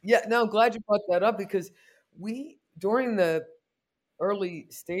that. Yeah, no, I'm glad you brought that up, because during the early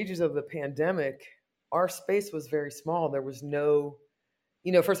stages of the pandemic, our space was very small. There was no,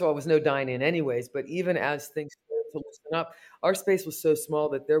 first of all, it was no dine-in anyways, but even as things started to loosen up, our space was so small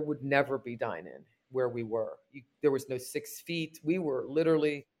that there would never be dine-in where we were. There was no 6 feet. We were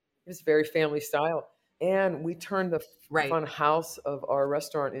literally, it was very family style. And we turned the front house of our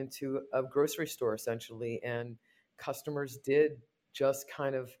restaurant into a grocery store, essentially. And customers did just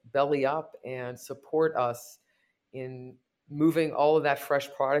kind of belly up and support us in moving all of that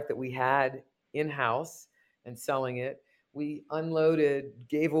fresh product that we had in-house and selling it. We unloaded,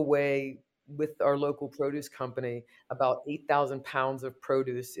 gave away with our local produce company about 8,000 pounds of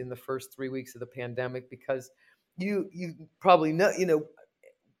produce in the first 3 weeks of the pandemic, because you probably know,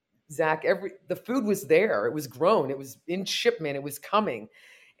 Zach, the food was there. It was grown. It was in shipment. It was coming.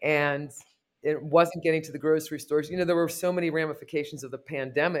 And it wasn't getting to the grocery stores. There were so many ramifications of the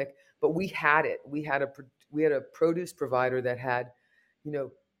pandemic, but we had it. We had a produce provider that had,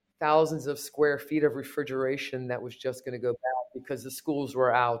 thousands of square feet of refrigeration that was just going to go bad. because the schools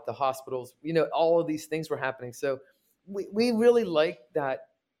were out, the hospitals, all of these things were happening. So we really liked that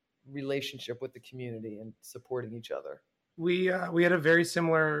relationship with the community and supporting each other. We had a very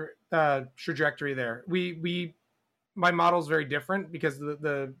similar trajectory there. My model is very different because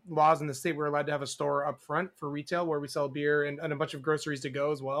the laws in the state, we're allowed to have a store up front for retail where we sell beer and a bunch of groceries to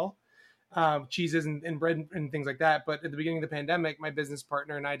go as well, cheeses and bread and things like that. But at the beginning of the pandemic, my business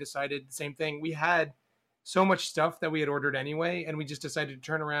partner and I decided the same thing. We had so much stuff that we had ordered anyway, and we just decided to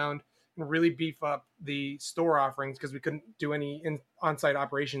turn around and really beef up the store offerings because we couldn't do any on-site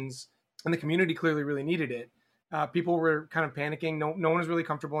operations, and the community clearly really needed it. People were kind of panicking. No one was really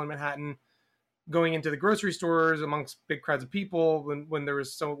comfortable in Manhattan going into the grocery stores amongst big crowds of people when there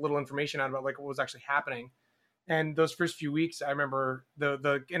was so little information out about like what was actually happening. And those first few weeks, I remember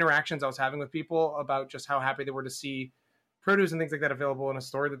the interactions I was having with people about just how happy they were to see produce and things like that available in a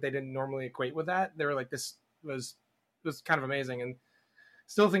store that they didn't normally equate with that. They were like, this was kind of amazing. And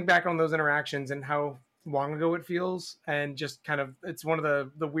still think back on those interactions and how long ago it feels. And just kind of, it's one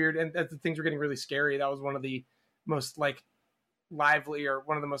of the weird, and as the things were getting really scary, that was one of the most like lively or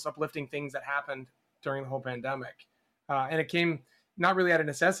one of the most uplifting things that happened during the whole pandemic. And it came not really out of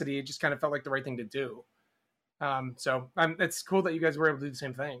necessity. It just kind of felt like the right thing to do. So it's cool that you guys were able to do the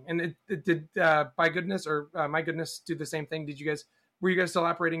same thing. And it did By Goodness or My Goodness do the same thing? Were you guys still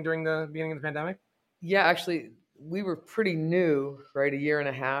operating during the beginning of the pandemic? Yeah, actually, we were pretty new, right? 1.5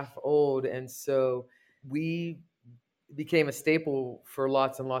 years old. And so we became a staple for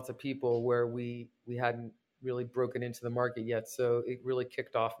lots and lots of people where we hadn't really broken into the market yet. So it really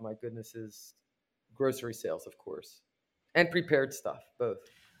kicked off My Goodness's grocery sales, of course, and prepared stuff, both.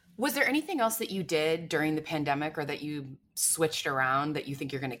 Was there anything else that you did during the pandemic or that you switched around that you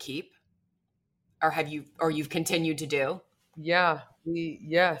think you're going to keep? Or you've continued to do? Yeah,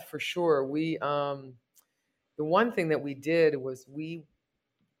 for sure. We, the one thing that we did was we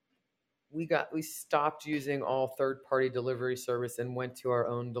stopped using all third-party delivery service and went to our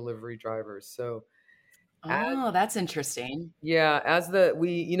own delivery drivers. So, that's interesting. Yeah,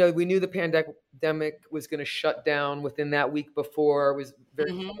 we knew the pandemic was going to shut down within that week before. It was very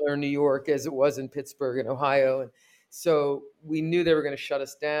similar in New York as it was in Pittsburgh and Ohio. And so we knew they were going to shut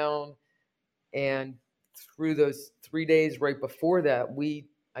us down. And through those 3 days right before that,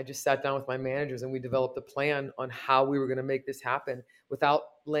 I just sat down with my managers and we developed a plan on how we were going to make this happen without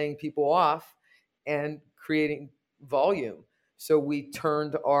laying people off and creating volume. So we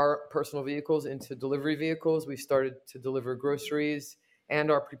turned our personal vehicles into delivery vehicles. We started to deliver groceries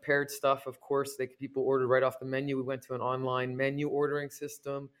and our prepared stuff. Of course, people order right off the menu. We went to an online menu ordering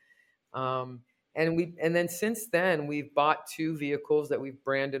system. And then since then, we've bought 2 vehicles that we've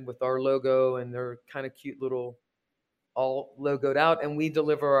branded with our logo, and they're kind of cute little, all logoed out, and we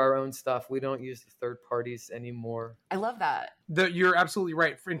deliver our own stuff. We don't use the third parties anymore. I love that. You're absolutely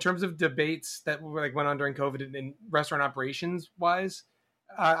right. In terms of debates that went on during COVID and restaurant operations wise,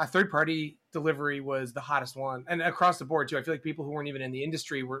 a third party delivery was the hottest one, and across the board too. I feel like people who weren't even in the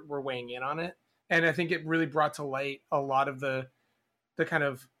industry were weighing in on it, and I think it really brought to light a lot of the kind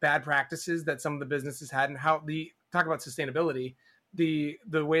of bad practices that some of the businesses had, and how talk about sustainability. The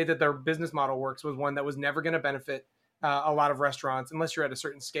way that their business model works was one that was never going to benefit a lot of restaurants unless you're at a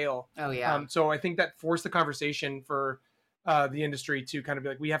certain scale. Oh yeah. So I think that forced the conversation for the industry to kind of be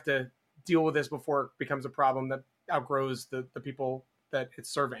like, we have to deal with this before it becomes a problem that outgrows the people that it's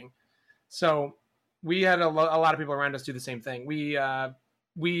serving. So we had a lot of people around us do the same thing.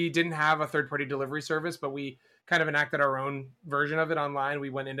 We didn't have a third party delivery service, but we kind of enacted our own version of it online. We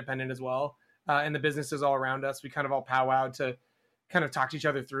went independent as well. And the businesses all around us, we kind of all powwowed to kind of talk to each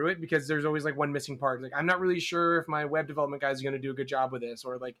other through it, because there's always like one missing part. Like, I'm not really sure if my web development guy is going to do a good job with this,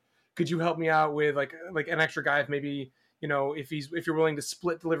 or like, could you help me out with like an extra guy? If maybe, if you're willing to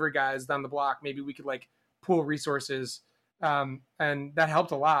split delivery guys down the block, maybe we could like pool resources. And that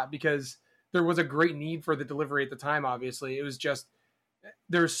helped a lot because there was a great need for the delivery at the time. Obviously, it was just,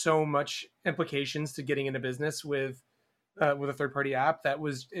 there's so much implications to getting into business with a third party app that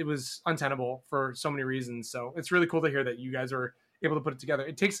it was untenable for so many reasons. So it's really cool to hear that you guys are able to put it together.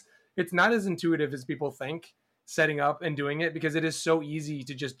 It's not as intuitive as people think, setting up and doing it, because it is so easy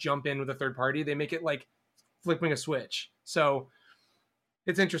to just jump in with a third party. They make it like flipping a switch. So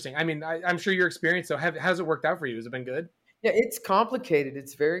it's interesting. I mean, I'm sure your experience, though, how's it worked out for you? Has it been good? Yeah, it's complicated.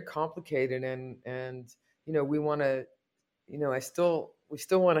 It's very complicated. And we want to, we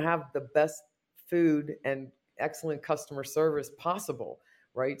still want to have the best food and excellent customer service possible.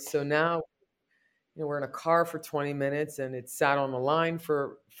 Right. So now, we're in a car for 20 minutes and it sat on the line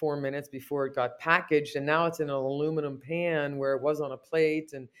for 4 minutes before it got packaged. And now it's in an aluminum pan where it was on a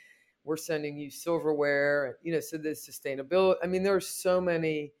plate. And we're sending you silverware, so the sustainability. I mean, there are so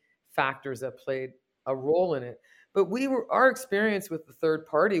many factors that played a role in it. But our experience with the third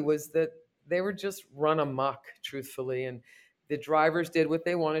party was that they were just run amok, truthfully. And the drivers did what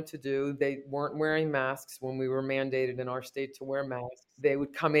they wanted to do. They weren't wearing masks when we were mandated in our state to wear masks. They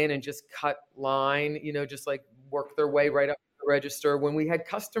would come in and just cut line, just like work their way right up to the register. When we had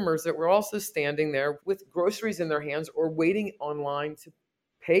customers that were also standing there with groceries in their hands or waiting online to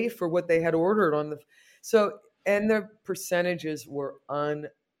pay for what they had ordered and the percentages were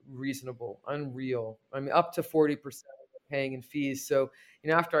unreasonable, unreal. I mean, up to 40% paying in fees. So,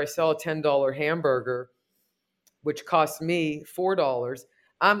 after I sell a $10 hamburger, which costs me $4,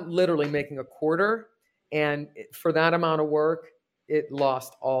 I'm literally making a quarter. And for that amount of work, it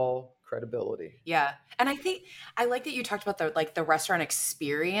lost all credibility. Yeah. And I think I like that you talked about the restaurant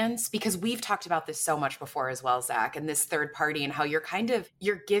experience, because we've talked about this so much before as well, Zach, and this third party and how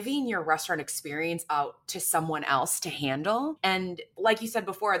you're giving your restaurant experience out to someone else to handle. And like you said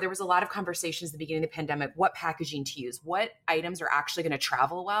before, there was a lot of conversations at the beginning of the pandemic, what packaging to use, what items are actually going to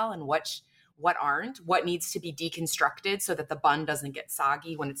travel well and what aren't, what needs to be deconstructed so that the bun doesn't get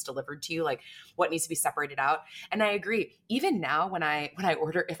soggy when it's delivered to you, like what needs to be separated out. And I agree. Even now when I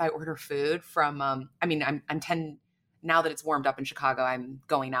order food from, I'm now that it's warmed up in Chicago, I'm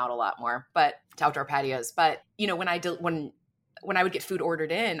going out a lot more, but to outdoor patios. But when I would get food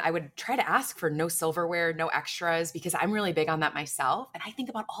ordered in, I would try to ask for no silverware, no extras, because I'm really big on that myself. And I think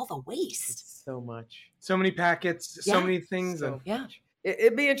about all the waste. It's so much. So many packets, so many things. Yeah.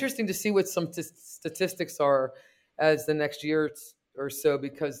 It'd be interesting to see what some statistics are as the next year or so,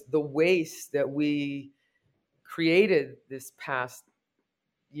 because the waste that we created this past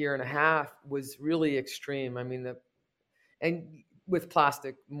year and a half was really extreme. I mean, and with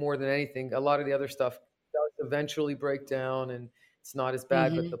plastic more than anything, a lot of the other stuff does eventually break down and it's not as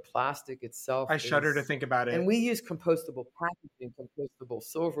bad, but the plastic itself. I shudder to think about it. And we use compostable packaging, compostable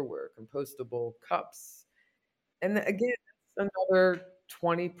silverware, compostable cups. And again, another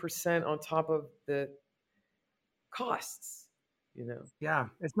 20% on top of the costs, Yeah,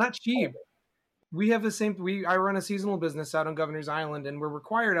 it's not cheap. We have the same. I run a seasonal business out on Governor's Island, and we're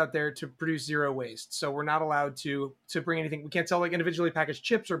required out there to produce zero waste. So we're not allowed to bring anything. We can't sell like individually packaged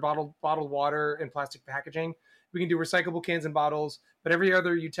chips or bottled water in plastic packaging. We can do recyclable cans and bottles, but every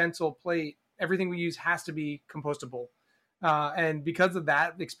other utensil, plate, everything we use has to be compostable. And because of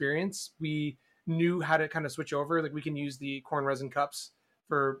that experience, we knew how to kind of switch over. Like we can use the corn resin cups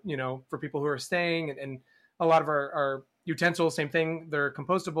for people who are staying, and a lot of our utensils, same thing, they're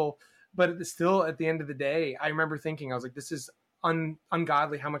compostable. But it's still, at the end of the day, I remember thinking, I was like, this is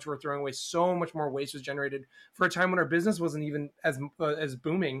ungodly how much we're throwing away. So much more waste was generated for a time when our business wasn't even as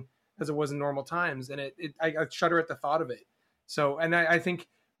booming as it was in normal times. And I shudder at the thought of it. So, and I think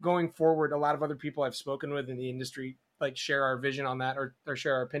going forward, a lot of other people I've spoken with in the industry like share our vision on that or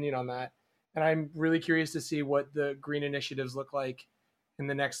share our opinion on that. And I'm really curious to see what the green initiatives look like in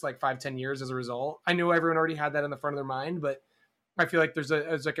the next 5-10 years as a result. I know everyone already had that in the front of their mind, but I feel like there's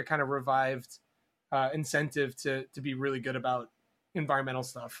a kind of revived incentive to be really good about environmental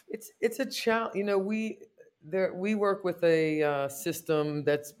stuff. It's a challenge. We work with a system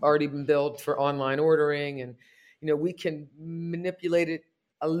that's already been built for online ordering, and we can manipulate it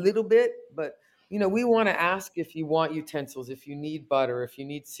a little bit, but we want to ask if you want utensils, if you need butter, if you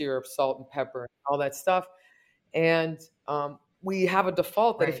need syrup, salt and pepper, all that stuff. And we have a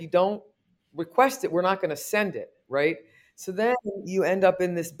default that if you don't request it, we're not going to send it, right? So then you end up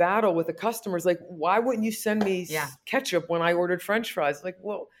in this battle with the customers. Like, why wouldn't you send me ketchup when I ordered French fries? Like,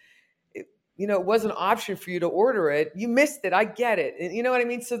 well, it was an option for you to order it. You missed it. I get it. And you know what I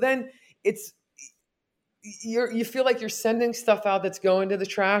mean? So then you feel like you're sending stuff out that's going to the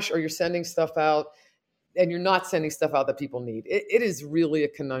trash, or you're sending stuff out and you're not sending stuff out that people need. It is really a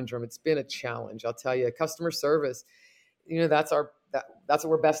conundrum. It's been a challenge. I'll tell you, customer service, that's what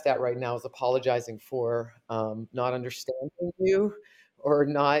we're best at right now, is apologizing for not understanding you or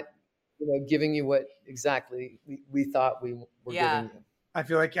not, giving you what exactly we thought we were giving you. I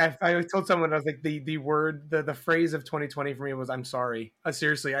feel like I told someone, I was like, the phrase of 2020 for me was, I'm sorry.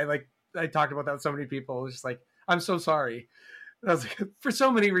 Seriously, I talked about that with so many people. It was just like, I'm so sorry. And I was like, for so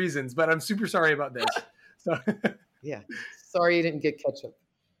many reasons, but I'm super sorry about this. So yeah. Sorry you didn't get ketchup.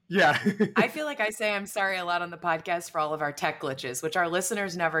 Yeah. I feel like I say I'm sorry a lot on the podcast for all of our tech glitches, which our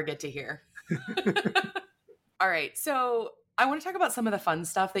listeners never get to hear. All right. So I want to talk about some of the fun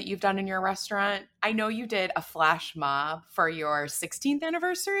stuff that you've done in your restaurant. I know you did a flash mob for your 16th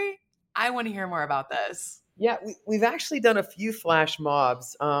anniversary. I want to hear more about this. Yeah, we've actually done a few flash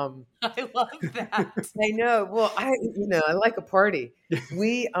mobs. I love that. I know. Well, I like a party.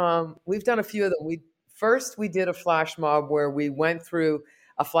 We've done a few of them. We did a flash mob where we went through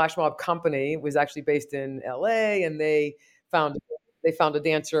a flash mob company. It was actually based in LA, and found they found a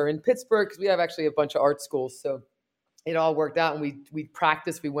dancer in Pittsburgh because we have actually a bunch of art schools. So it all worked out, and we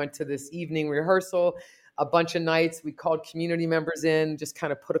practiced. We went to this evening rehearsal a bunch of nights. We called community members in, just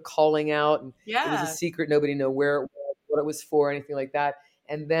kind of put a calling out, and it was a secret. Nobody knew where it was, what it was for, anything like that.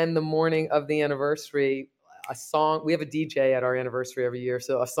 And then the morning of the anniversary, we have a DJ at our anniversary every year,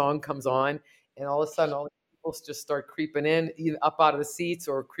 so a song comes on, and all of a sudden all the people just start creeping in, either up out of the seats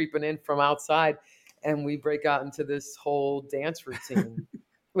or creeping in from outside, and we break out into this whole dance routine.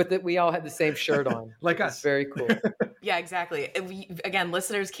 With it, we all had the same shirt on. Like us. Very cool. Yeah, exactly. Again,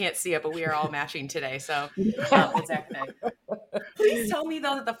 listeners can't see it, but we are all matching today. So exactly. Please tell me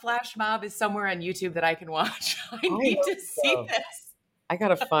though that the flash mob is somewhere on YouTube that I can watch. I need to see this. I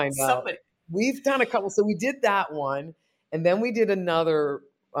gotta find out. We've done a couple. So we did that one, and then we did another.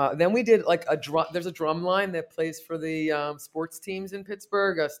 Then we did like a drum. There's a drum line that plays for the sports teams in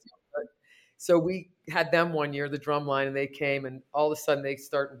Pittsburgh. So we had them one year, the drum line, and they came, and all of a sudden they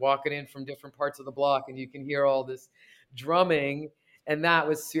start walking in from different parts of the block, and you can hear all this drumming, and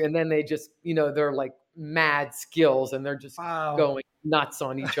then they just, they're like mad skills, and they're just going nuts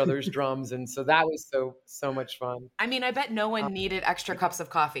on each other's drums, and so that was so much fun. I mean, I bet no one needed extra cups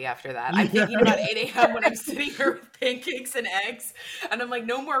of coffee after that. I'm thinking about 8 a.m. when I'm sitting here with pancakes and eggs, and I'm like,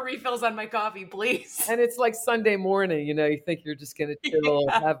 no more refills on my coffee, please. And it's like Sunday morning, you think you're just gonna chill,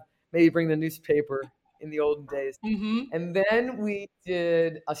 maybe bring the newspaper in the olden days. Mm-hmm. And then we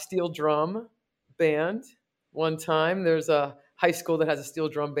did a steel drum band one time. There's a high school that has a steel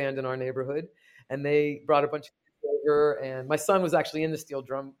drum band in our neighborhood, and they brought a bunch of kids over, and my son was actually in the steel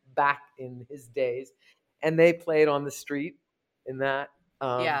drum back in his days, and they played on the street in that.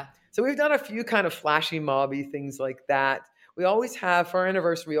 So we've done a few kind of flashy mobby things like that. We always have, for our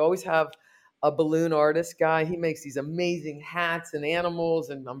anniversary, we always have a balloon artist guy. He makes these amazing hats and animals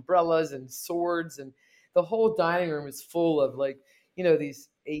and umbrellas and swords, and the whole dining room is full of these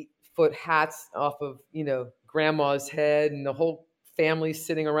 8-foot hats off of, grandma's head, and the whole family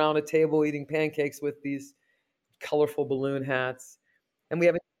sitting around a table eating pancakes with these colorful balloon hats. And we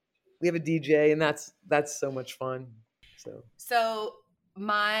have a DJ, and that's so much fun. So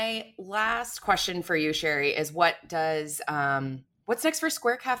my last question for you, Sherry, is what's next for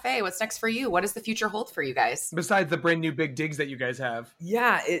Square Cafe? What's next for you? What does the future hold for you guys? Besides the brand new big digs that you guys have.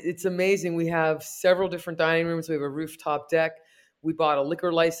 Yeah, it's amazing. We have several different dining rooms. We have a rooftop deck. We bought a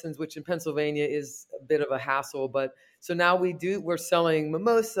liquor license, which in Pennsylvania is a bit of a hassle. But so now we're selling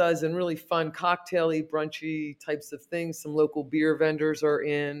mimosas and really fun cocktaily, brunchy types of things. Some local beer vendors are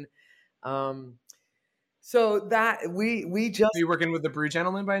in. So that we just... Are you working with the Brew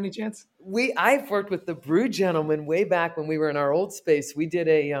Gentleman by any chance? I've worked with the Brew Gentleman way back when we were in our old space. We did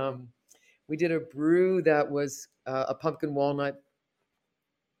a brew that was a pumpkin walnut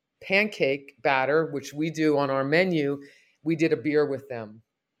pancake batter, which we do on our menu. We did a beer with them.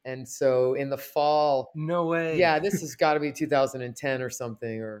 And so in the fall... No way. Yeah, this has got to be 2010 or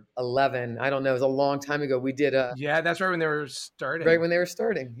something, or 11. I don't know. It was a long time ago. We did Yeah, that's right when they were starting. Right when they were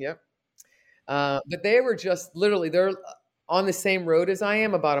starting, yep. But they were just literally, they're on the same road as I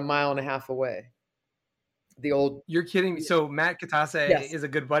am, about 1.5 miles away. You're kidding me. So Matt Katase is a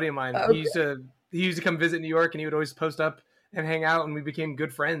good buddy of mine. Okay. He used to come visit New York, and he would always post up and hang out, and we became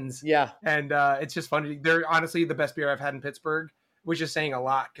good friends. Yeah. And it's just fun. They're honestly the best beer I've had in Pittsburgh, which is saying a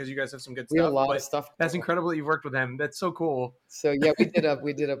lot because you guys have some good stuff. We have a lot of stuff. That's incredible that you've worked with them. That's so cool. So yeah,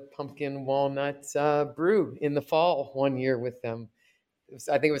 we did a pumpkin walnut brew in the fall one year with them.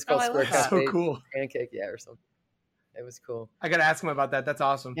 I think it was called Square Cafe. So cool. Pancake, or something. It was cool. I got to ask him about that. That's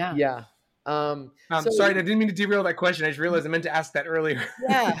awesome. Yeah. Sorry, I didn't mean to derail that question. I just realized I meant to ask that earlier.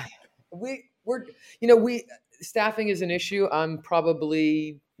 Yeah. Staffing is an issue. I'm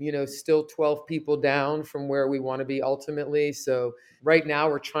probably, still 12 people down from where we want to be ultimately. So right now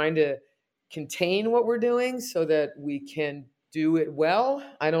we're trying to contain what we're doing so that we can do it well.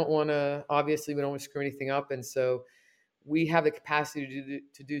 Obviously we don't want to screw anything up. And so we have the capacity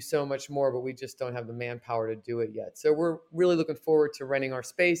to do so much more, but we just don't have the manpower to do it yet. So we're really looking forward to renting our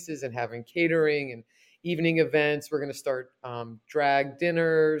spaces and having catering and evening events. We're going to start drag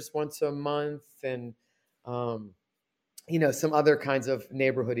dinners once a month, and some other kinds of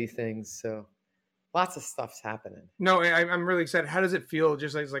neighborhoody things. So lots of stuff's happening. No, I'm really excited. How does it feel,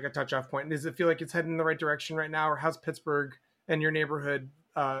 just as like a touch-off point? Does it feel like it's heading in the right direction right now, or how's Pittsburgh and your neighborhood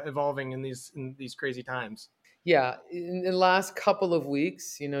evolving in these crazy times? Yeah, in the last couple of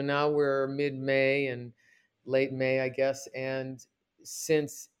weeks, now we're mid-May, and late May, I guess. And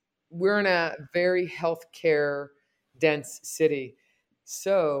since we're in a very healthcare dense city,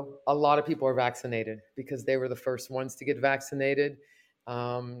 so a lot of people are vaccinated because they were the first ones to get vaccinated.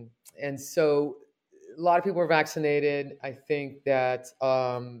 And so a lot of people are vaccinated. I think that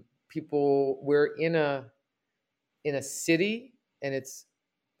we're in a city, and it's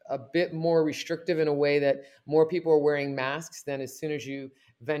a bit more restrictive in a way that more people are wearing masks. Than as soon as you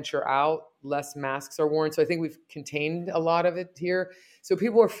venture out, less masks are worn. So I think we've contained a lot of it here. So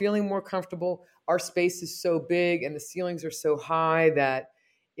people are feeling more comfortable. Our space is so big and the ceilings are so high that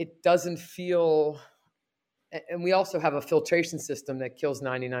it doesn't feel. And we also have a filtration system that kills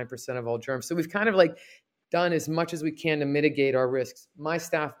 99% of all germs. So we've kind of like done as much as we can to mitigate our risks. My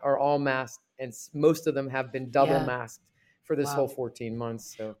staff are all masked, and most of them have been double masked for this whole 14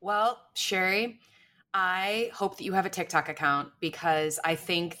 months. So, well, Sherry, I hope that you have a TikTok account, because I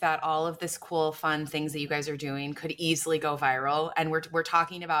think that all of this cool, fun things that you guys are doing could easily go viral. And we're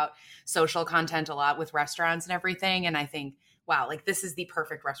talking about social content a lot with restaurants and everything. And I think, wow, like this is the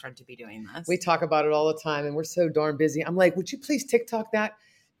perfect restaurant to be doing this. We talk about it all the time, and we're so darn busy. I'm like, would you please TikTok that?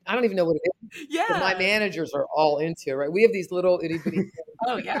 I don't even know what it is. Yeah. But my managers are all into it, right? We have these little itty bitty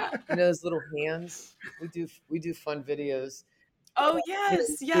oh yeah. You know, those little hands. We do fun videos. Oh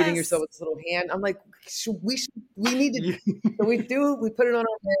yes, yes. Feeding yourself with this little hand. I'm like, we need to. So we put it on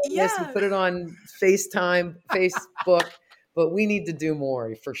our list. We put it on FaceTime, Facebook, but we need to do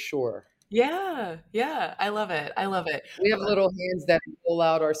more for sure. Yeah, yeah, I love it. I love it. We have little hands that pull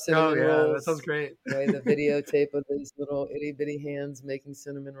out our cinnamon rolls. That sounds great. Right, the videotape of these little itty bitty hands making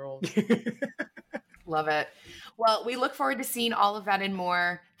cinnamon rolls. Love it. Well, we look forward to seeing all of that and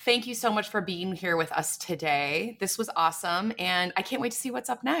more. Thank you so much for being here with us today. This was awesome, and I can't wait to see what's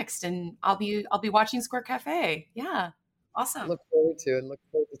up next. And I'll be watching Square Cafe. Yeah, awesome. Look forward to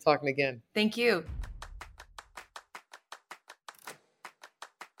talking again. Thank you.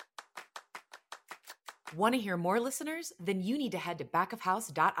 Want to hear more, listeners? Then you need to head to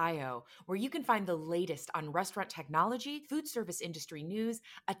backofhouse.io, where you can find the latest on restaurant technology, food service industry news,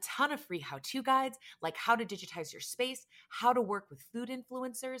 a ton of free how-to guides, like how to digitize your space, how to work with food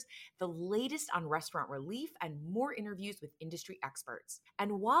influencers, the latest on restaurant relief, and more interviews with industry experts.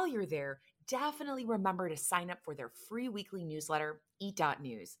 And while you're there, definitely remember to sign up for their free weekly newsletter,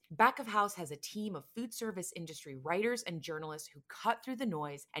 Eat.News. Back of House has a team of food service industry writers and journalists who cut through the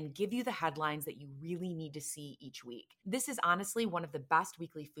noise and give you the headlines that you really need to see each week. This is honestly one of the best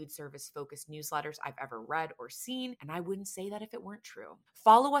weekly food service focused newsletters I've ever read or seen, and I wouldn't say that if it weren't true.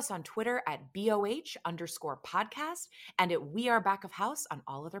 Follow us on Twitter at BOH_podcast and at We Are Back of House on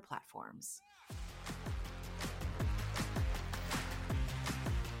all other platforms.